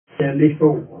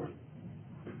74.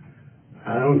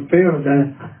 I don't feel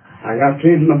that. I got to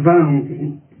in my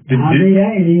bones. I'll be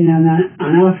 80, and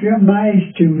I feel my age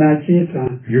too much this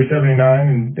time. You're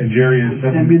 79, and Jerry is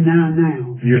 79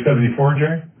 now. You're 74,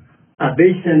 Jerry? I'll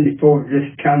be 74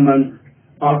 this coming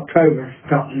October,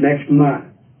 next month.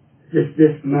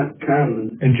 This month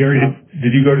coming. And Jerry,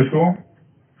 did you go to school?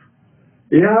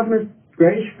 Yeah, I went to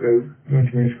grade school. You went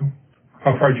to grade school?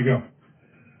 How far did you go?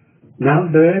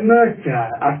 Not very much.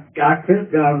 I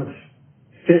quit when I was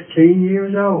 15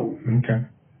 years old. Okay.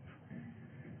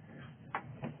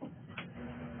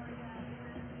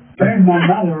 There's my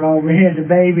mother over here, the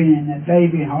baby, and the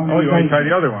baby. Oh, you want to try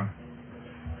the other one?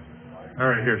 All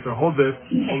right, here. So hold this.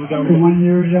 Hold it down. 1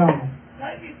 year old.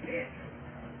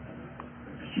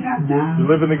 You're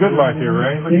living the good life here,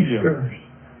 right? Look at you.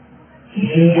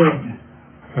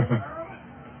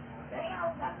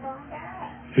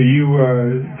 So you,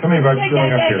 tell me about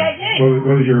growing up here.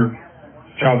 What was your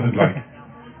childhood like?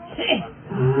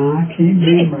 I can't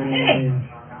remember it.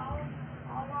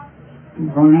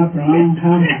 Grown up a long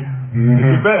time ago.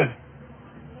 You bet.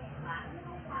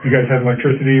 You guys had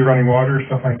electricity, running water,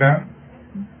 stuff like that?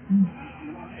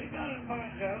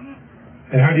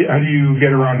 And how do you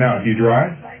get around now? Do you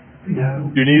drive?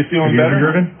 No. Your knees feeling better? Have you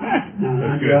ever driven? No,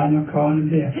 I drive no car in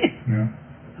a bit. No.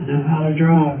 I know how to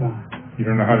drive. You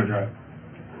don't know how to drive?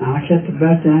 I set the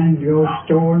bus down, go to the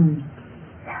store, and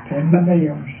pay my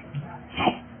bills.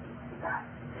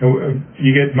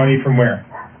 You get money from where?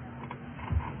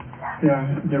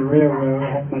 The railroad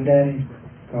at my daddy's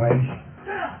place.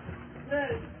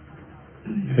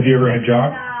 Have you ever had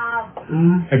jobs?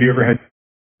 Have you ever had...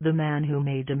 The man who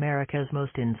made America's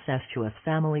most incestuous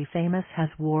family famous has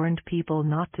warned people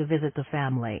not to visit the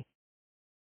family.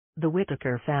 The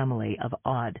Whittaker family of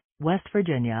Odd, West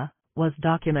Virginia, was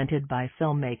documented by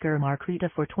filmmaker Mark Rita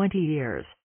for 20 years.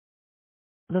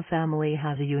 The family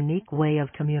has a unique way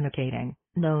of communicating,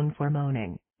 known for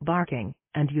moaning, barking,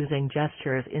 and using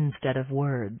gestures instead of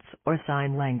words or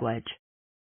sign language.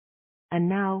 And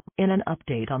now, in an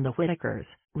update on the Whitakers,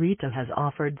 Rita has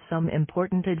offered some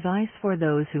important advice for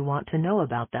those who want to know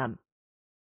about them.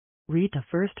 Rita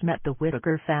first met the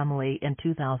Whittaker family in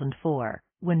 2004,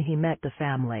 when he met the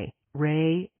family,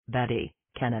 Ray, Betty,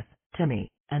 Kenneth,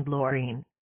 Timmy, and Laureen.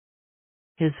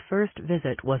 His first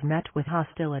visit was met with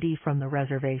hostility from the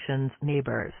reservation's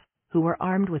neighbors, who were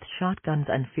armed with shotguns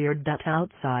and feared that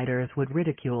outsiders would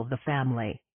ridicule the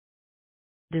family.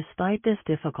 Despite this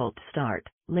difficult start,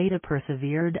 Rita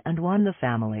persevered and won the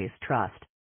family's trust.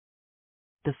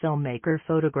 The filmmaker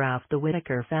photographed the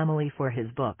Whittaker family for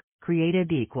his book,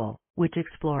 Created Equal, which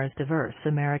explores diverse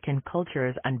American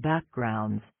cultures and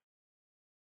backgrounds.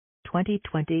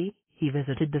 2020, he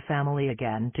visited the family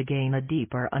again to gain a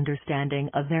deeper understanding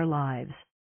of their lives.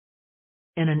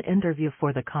 In an interview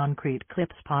for the Concrete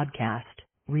Clips podcast,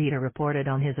 Rita reported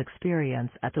on his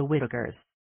experience at the Whitakers.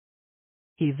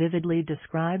 He vividly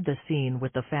described the scene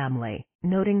with the family,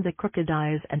 noting the crooked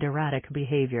eyes and erratic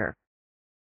behavior.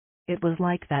 It was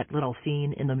like that little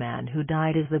scene in The Man Who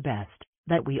Died Is the Best,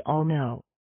 that we all know.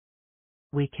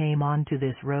 We came onto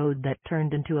this road that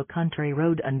turned into a country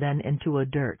road and then into a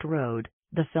dirt road,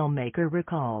 the filmmaker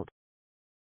recalled.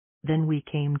 Then we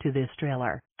came to this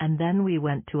trailer, and then we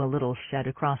went to a little shed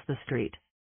across the street.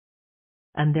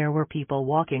 And there were people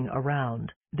walking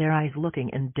around, their eyes looking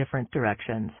in different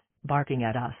directions, barking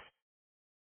at us.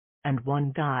 And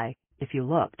one guy, if you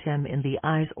looked him in the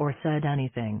eyes or said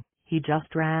anything, he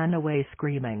just ran away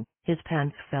screaming, his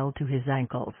pants fell to his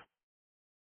ankles.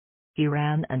 He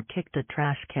ran and kicked a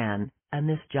trash can, and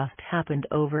this just happened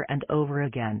over and over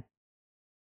again.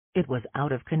 It was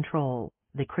out of control,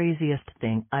 the craziest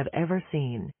thing I've ever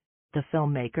seen. The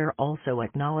filmmaker also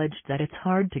acknowledged that it's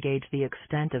hard to gauge the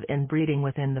extent of inbreeding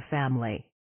within the family.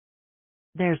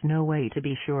 There's no way to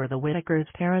be sure the Whitakers'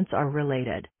 parents are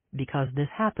related, because this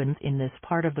happens in this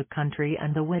part of the country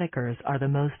and the Whitakers are the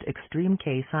most extreme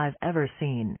case I've ever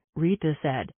seen, Rita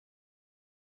said.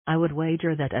 I would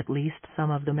wager that at least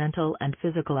some of the mental and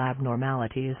physical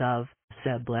abnormalities of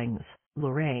siblings,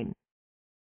 Lorraine,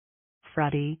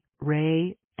 Freddie,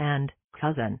 Ray, and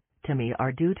cousin, Timmy,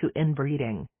 are due to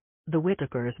inbreeding. The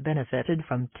Whitakers benefited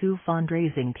from 2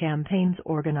 fundraising campaigns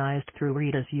organized through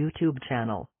Rita's YouTube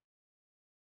channel.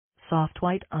 Soft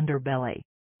White Underbelly.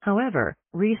 However,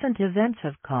 recent events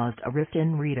have caused a rift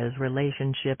in Rita's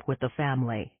relationship with the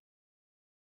family.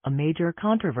 A major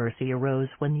controversy arose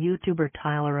when YouTuber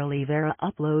Tyler Oliveira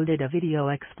uploaded a video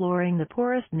exploring the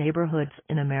poorest neighborhoods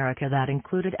in America that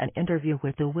included an interview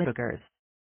with the Whitakers.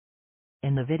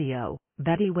 In the video,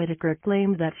 Betty Whittaker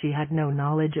claimed that she had no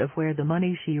knowledge of where the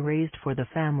money she raised for the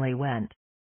family went.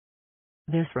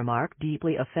 This remark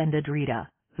deeply offended Rita,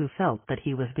 who felt that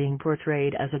he was being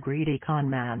portrayed as a greedy con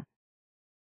man.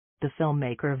 The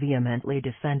filmmaker vehemently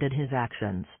defended his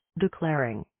actions,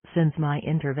 declaring, "Since my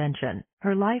intervention,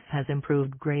 her life has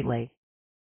improved greatly.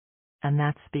 And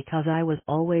that's because I was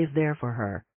always there for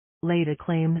her." Leda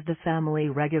claims the family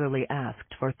regularly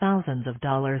asked for thousands of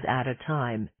dollars at a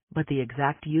time, but the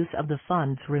exact use of the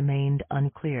funds remained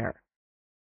unclear.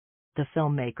 The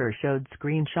filmmaker showed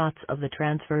screenshots of the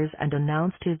transfers and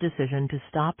announced his decision to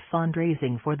stop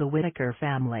fundraising for the Whittaker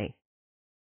family.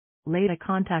 Leda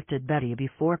contacted Betty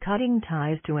before cutting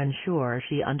ties to ensure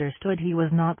she understood he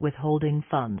was not withholding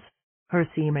funds. Her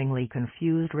seemingly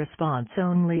confused response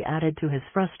only added to his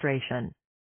frustration.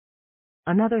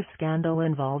 Another scandal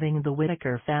involving the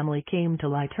Whittaker family came to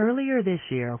light earlier this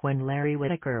year when Larry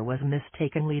Whittaker was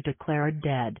mistakenly declared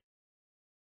dead.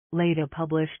 Leda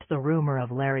published the rumor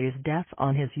of Larry's death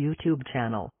on his YouTube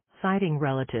channel, citing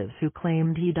relatives who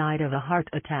claimed he died of a heart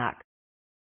attack.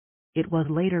 It was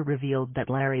later revealed that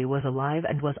Larry was alive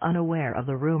and was unaware of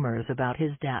the rumors about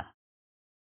his death.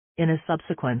 In a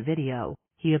subsequent video,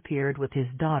 he appeared with his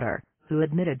daughter, who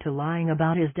admitted to lying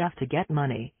about his death to get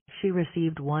money. She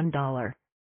received $1,000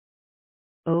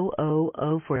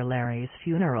 for Larry's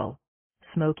funeral.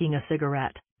 Smoking a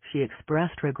cigarette, she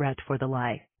expressed regret for the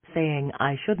lie, saying,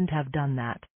 "I shouldn't have done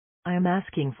that. I am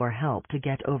asking for help to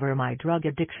get over my drug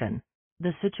addiction."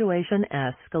 The situation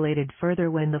escalated further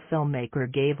when the filmmaker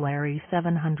gave Larry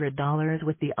 $700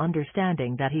 with the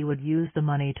understanding that he would use the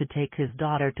money to take his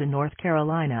daughter to North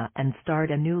Carolina and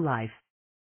start a new life.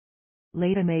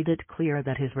 Leda made it clear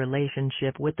that his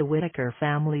relationship with the Whittaker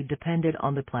family depended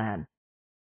on the plan.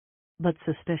 But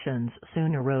suspicions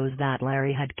soon arose that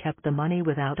Larry had kept the money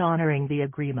without honoring the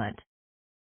agreement.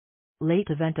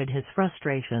 Leda vented his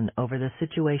frustration over the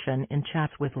situation in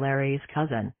chats with Larry's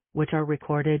cousin, which are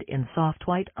recorded in soft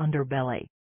white Underbelly.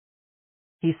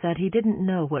 He said he didn't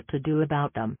know what to do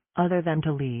about them, other than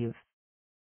to leave.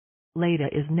 Leda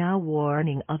is now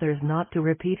warning others not to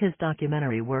repeat his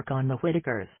documentary work on the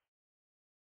Whitakers.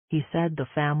 He said the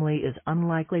family is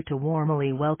unlikely to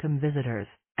warmly welcome visitors,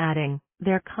 adding,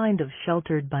 "They're kind of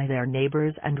sheltered by their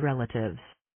neighbors and relatives.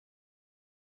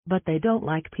 But they don't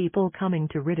like people coming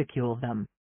to ridicule them."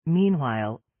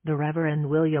 Meanwhile, the Reverend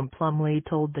William Plumley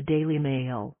told the Daily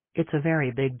Mail, "It's a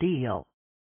very big deal.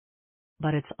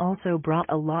 But it's also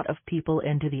brought a lot of people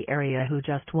into the area who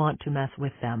just want to mess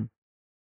with them."